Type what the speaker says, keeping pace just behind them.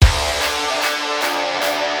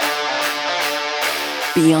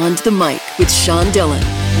Beyond the Mic with Sean Dillon.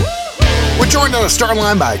 We're joined on a star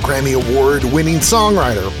line by Grammy Award-winning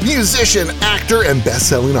songwriter, musician, actor, and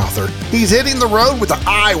best-selling author. He's hitting the road with the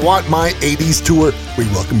I Want My 80's tour. We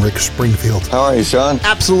welcome Rick Springfield. How are you, Sean?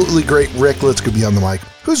 Absolutely great, Rick. Let's go Beyond the Mic.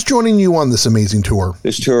 Who's joining you on this amazing tour?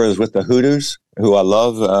 This tour is with the Hooters, who I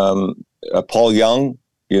love. Paul Young,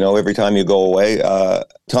 every time you go away.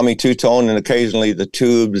 Tommy Two-Tone, and occasionally the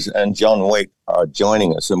Tubes and John Waite are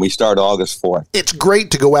joining us, and we start August 4th. It's great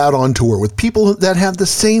to go out on tour with people that have the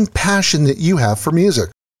same passion that you have for music.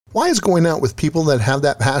 Why is going out with people that have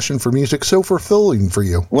that passion for music so fulfilling for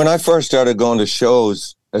you? When I first started going to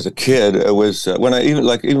shows as a kid, it was when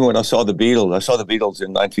I saw the Beatles. I saw the Beatles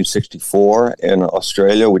in 1964 in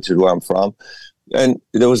Australia, which is where I'm from. And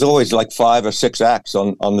there was always like 5 or 6 acts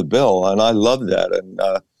on the bill, and I loved that. And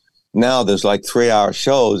now there's like 3-hour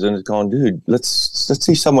shows, and it's going, dude, let's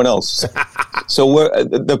see someone else. So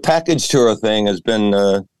the package tour thing has been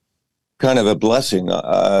kind of a blessing.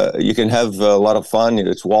 You can have a lot of fun.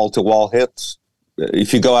 It's wall-to-wall hits.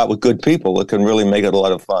 If you go out with good people, it can really make it a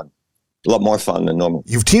lot of fun, a lot more fun than normal.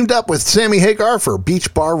 You've teamed up with Sammy Hagar for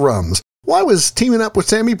Beach Bar Rums. Why was teaming up with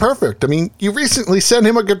Sammy perfect? I mean, you recently sent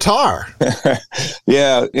him a guitar.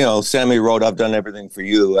 Yeah, Sammy wrote I've Done Everything for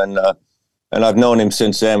You, and I've known him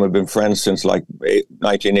since then. We've been friends since like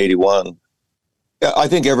 1981. I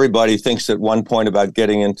think everybody thinks at one point about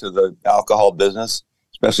getting into the alcohol business,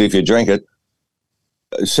 especially if you drink it.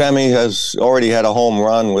 Sammy has already had a home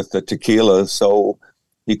run with the tequila, so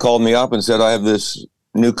he called me up and said, I have this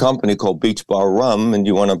new company called Beach Bar Rum, and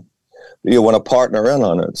you want to partner in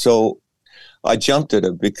on it. So I jumped at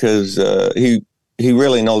it because he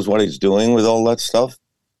really knows what he's doing with all that stuff.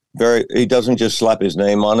 He doesn't just slap his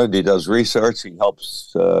name on it. He does research. He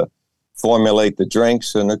helps formulate the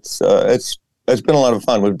drinks, and it's been a lot of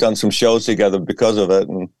fun. We've done some shows together because of it,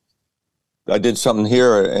 and I did something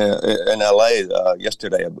here in LA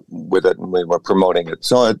yesterday with it, and we were promoting it.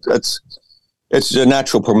 So it's a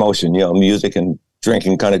natural promotion. Music and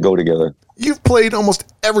drinking kind of go together. You've played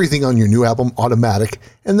almost everything on your new album, Automatic,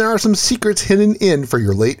 and there are some secrets hidden in for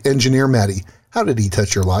your late engineer, Matty. How did he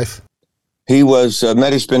touch your life? He was,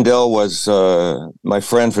 Matty Spindell was my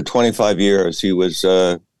friend for 25 years. He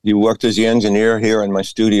worked as the engineer here in my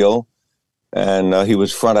studio, and he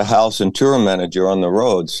was front of house and tour manager on the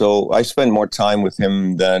road. So I spent more time with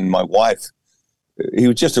him than my wife. He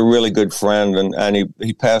was just a really good friend, and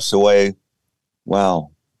he passed away,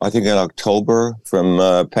 I think in October from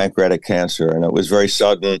pancreatic cancer, and it was very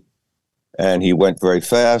sudden, and he went very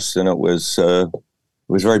fast, and it was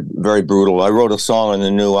very, very brutal. I wrote a song on the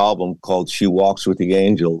new album called She Walks with the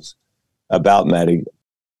Angels about Matty,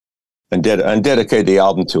 and dedicate the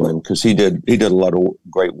album to him because he did a lot of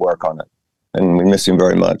great work on it, and we miss him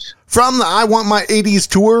very much. From the I Want My 80's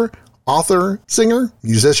tour, author, singer,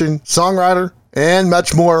 musician, songwriter, and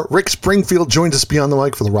much more, Rick Springfield joins us Beyond the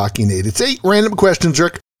Mic for the Rocking 8. It's 8 random questions,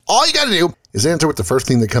 Rick. All you got to do is answer with the first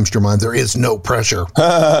thing that comes to your mind. There is no pressure.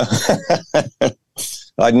 I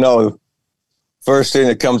know. First thing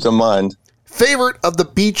that comes to mind. Favorite of the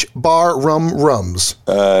Beach Bar Rums?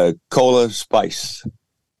 Cola Spice.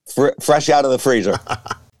 Fresh out of the freezer.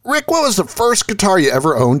 Rick, what was the first guitar you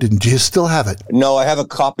ever owned, and do you still have it? No, I have a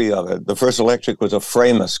copy of it. The first electric was a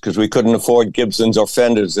Framus because we couldn't afford Gibsons or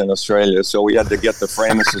Fenders in Australia, so we had to get the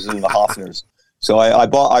Framuses and the Hofners. So I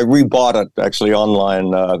rebought it actually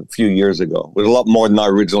online a few years ago. It was a lot more than I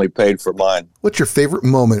originally paid for mine. What's your favorite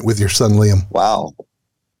moment with your son, Liam? Wow.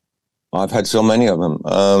 I've had so many of them.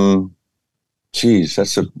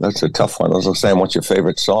 That's a tough one. I was saying, what's your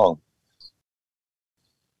favorite song?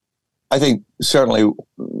 I think certainly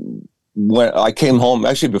when I came home,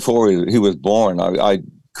 actually before he was born, I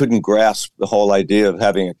couldn't grasp the whole idea of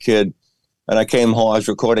having a kid. And I came home, I was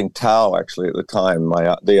recording Tao actually at the time,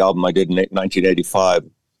 the album I did in 1985.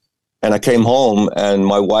 And I came home and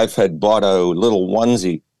my wife had bought a little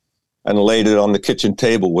onesie and laid it on the kitchen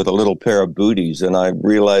table with a little pair of booties. And I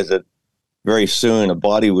realized that very soon a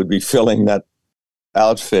body would be filling that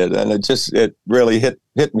outfit. And it really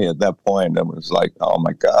hit me at that point. It was like, oh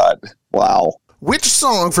my God, wow. Which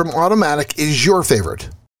song from Automatic is your favorite?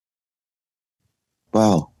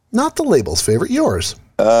 Wow. Not the label's favorite, yours.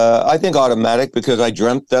 I think Automatic because I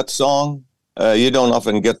dreamt that song. You don't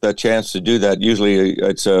often get the chance to do that. Usually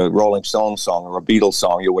it's a Rolling Stones song or a Beatles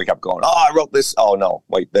song. You wake up going, oh, I wrote this. Oh, no,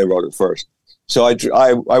 wait, they wrote it first. So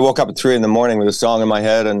I woke up at 3 a.m. with a song in my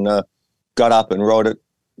head and got up and wrote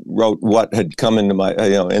what had come into my,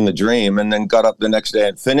 in the dream, and then got up the next day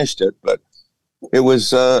and finished it. But it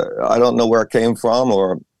was, I don't know where it came from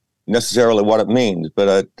or necessarily what it means,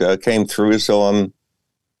 but it came through. So I'm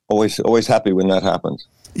always happy when that happens.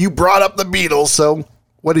 You brought up the Beatles, so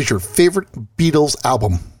What is your favorite Beatles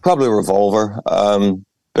album? Probably Revolver.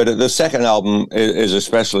 But the second album is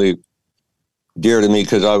especially dear to me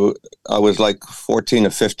because I was like 14 or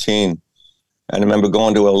 15. And I remember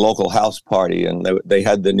going to a local house party and they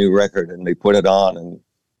had the new record and they put it on and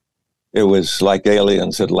it was like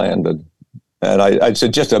aliens had landed. And it's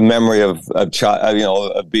just a memory of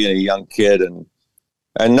being a young kid and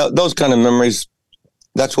those kind of memories.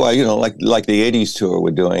 That's why, like the 80's tour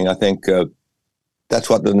we're doing, I think that's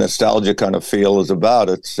what the nostalgia kind of feel is about.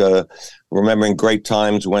 It's remembering great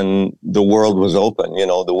times when the world was open,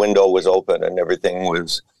 the window was open and everything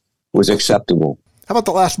was acceptable. How about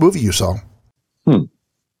the last movie you saw?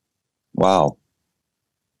 Wow.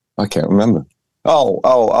 I can't remember. Nope,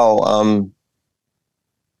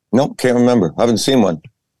 can't remember. I haven't seen one.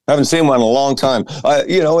 In a long time.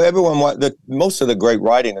 Most of the great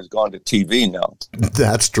writing has gone to TV now.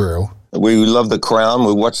 That's true. We love The Crown.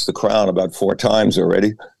 We watched The Crown about 4 times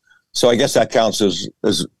already. So I guess that counts as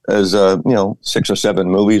 6 or 7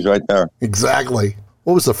 movies right there. Exactly.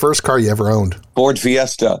 What was the first car you ever owned? Ford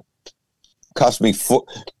Fiesta. Cost me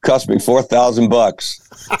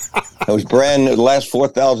 $4,000. It was brand new, the last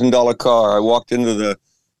 $4,000 car. I walked into the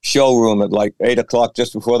showroom at like 8 o'clock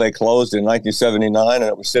just before they closed in 1979, and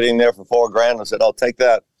it was sitting there for $4,000. I said, "I'll take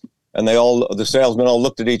that." And the salesmen all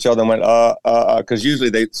looked at each other and went, because usually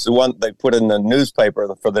it's the one they put in the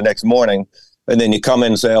newspaper for the next morning, and then you come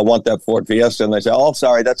in and say, "I want that Ford Fiesta," and they say, "Oh,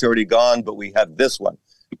 sorry, that's already gone, but we have this one."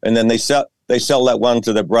 And then they sell that one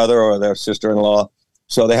to their brother or their sister-in-law.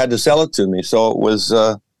 So they had to sell it to me. So it was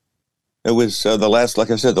the last, like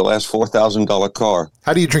I said, the last $4,000 car.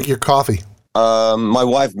 How do you drink your coffee? My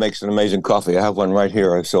wife makes an amazing coffee. I have one right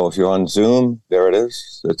here. So if you're on Zoom, there it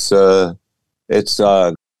is. It's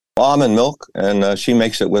almond milk, and she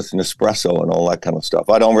makes it with Nespresso and all that kind of stuff.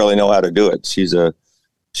 I don't really know how to do it. She's a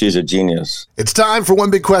genius. It's time for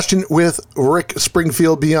One Big Question with Rick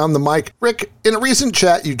Springfield Beyond the Mic. Rick, in a recent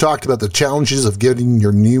chat, you talked about the challenges of getting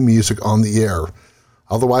your new music on the air.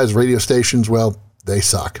 Otherwise, radio stations, well, they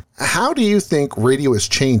suck. How do you think radio has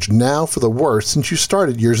changed now for the worse since you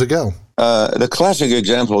started years ago? The classic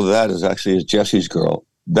example of that is Jesse's Girl.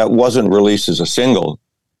 That wasn't released as a single.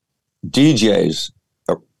 DJs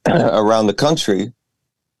around the country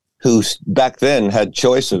who back then had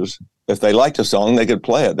choices. If they liked a song, they could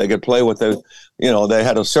play it. They could play what they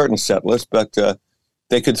had a certain set list, but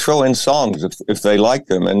they could throw in songs if they liked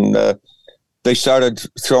them. And they started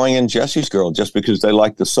throwing in Jesse's Girl just because they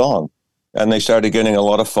liked the song. And they started getting a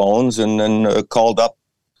lot of phones and then called up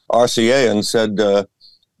RCA and said,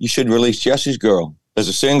 you should release Jesse's Girl as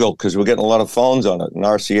a single because we're getting a lot of phones on it. And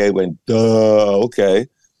RCA went, duh, okay.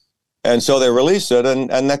 And so they released it,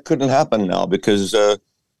 and that couldn't happen now because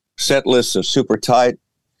set lists are super tight.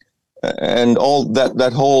 And all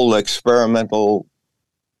that whole experimental,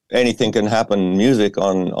 anything can happen music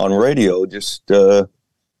on radio, just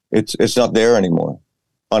it's not there anymore.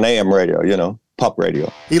 On AM radio, pop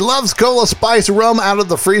radio. He loves cola, spice, rum out of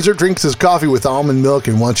the freezer, drinks his coffee with almond milk,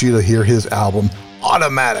 and wants you to hear his album,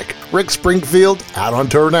 Automatic. Rick Springfield, out on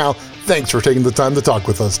tour now. Thanks for taking the time to talk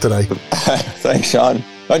with us today. Thanks, Sean.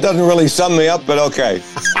 That doesn't really sum me up, but okay.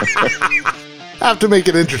 Have to make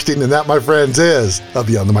it interesting, and that, my friends, is a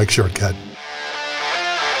Beyond the Mic shortcut.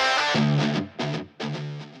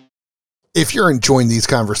 If you're enjoying these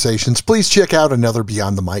conversations, please check out another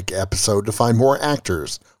Beyond the Mic episode to find more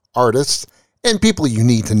actors, artists, and people you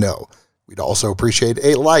need to know. We'd also appreciate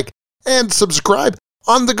a like and subscribe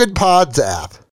on the Good Pods app.